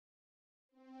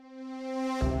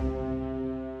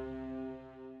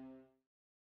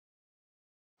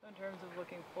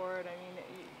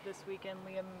this weekend.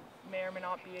 Liam may or may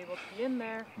not be able to be in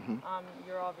there.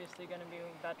 You're obviously going to be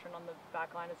a veteran on the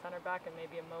back line at center back and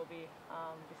maybe a Moby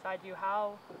beside you.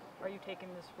 How are you taking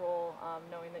this role,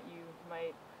 knowing that you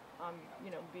might,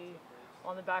 be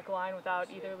on the back line without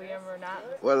either Liam or Nat?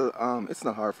 Well, it's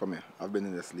not hard for me. I've been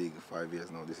in this league 5 years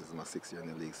now. This is my 6th year in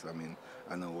the league, so I mean,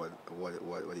 I know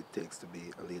what it takes to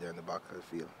be a leader in the back of the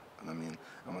field. And I mean,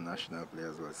 I'm a national player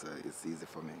as well, so it's easy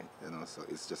for me, So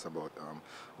it's just about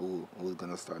who's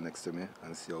gonna start next to me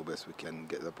and see how best we can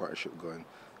get the partnership going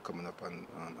coming up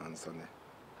on Sunday.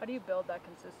 How do you build that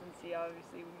consistency?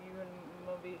 Obviously, you and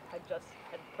Moby hadn't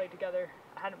played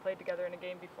together in a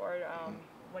game before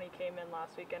when he came in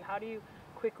last weekend. How do you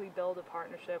quickly build a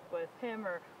partnership with him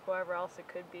or whoever else it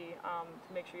could be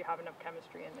to make sure you have enough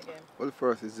chemistry in the game? Well,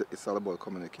 first, it's all about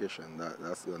communication.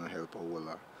 That's going to help a whole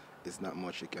lot. It's not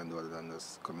much you can do other than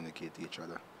just communicate to each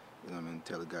other.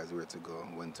 Tell guys where to go,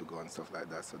 when to go, and stuff like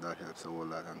that. So that helps a whole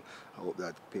lot, and I hope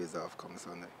that pays off come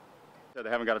Sunday. They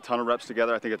haven't got a ton of reps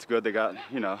together. I think it's good they got,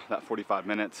 that 45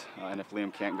 minutes. And if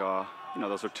Liam can't go,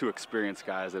 those are two experienced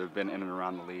guys that have been in and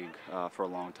around the league for a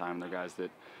long time. They're guys that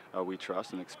we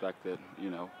trust and expect that,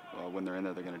 when they're in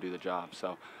there, they're going to do the job.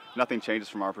 So nothing changes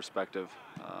from our perspective.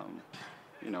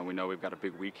 We know we've got a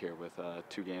big week here with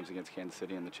 2 games against Kansas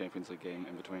City and the Champions League game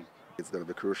in between. It's going to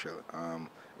be crucial.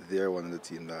 They're one of the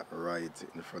teams that right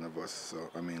in front of us. So,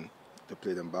 I mean, to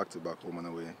play them back-to-back home and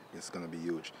away, it's going to be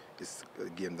huge. It's a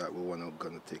game that we're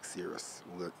going to take serious.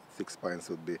 6 points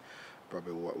would be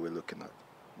probably what we're looking at.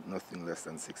 Nothing less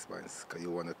than 6 points, because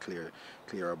you want to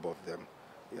clear above them,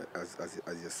 as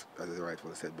you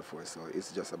rightfully said before. So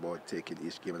it's just about taking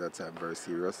each game at a time very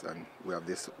serious, and we have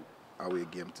this away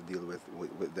game to deal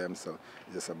with them. So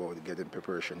it's just about getting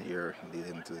preparation here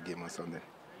leading into the game on Sunday.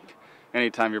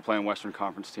 Anytime you're playing Western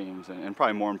Conference teams, and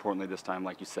probably more importantly this time,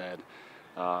 like you said,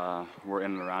 we're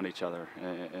in and around each other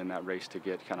in that race to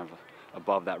get kind of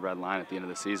above that red line at the end of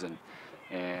the season.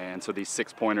 And so these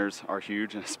 6-pointers are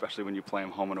huge, and especially when you play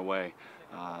them home and away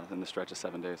in the stretch of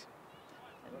 7 days.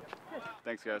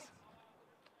 Thanks, guys.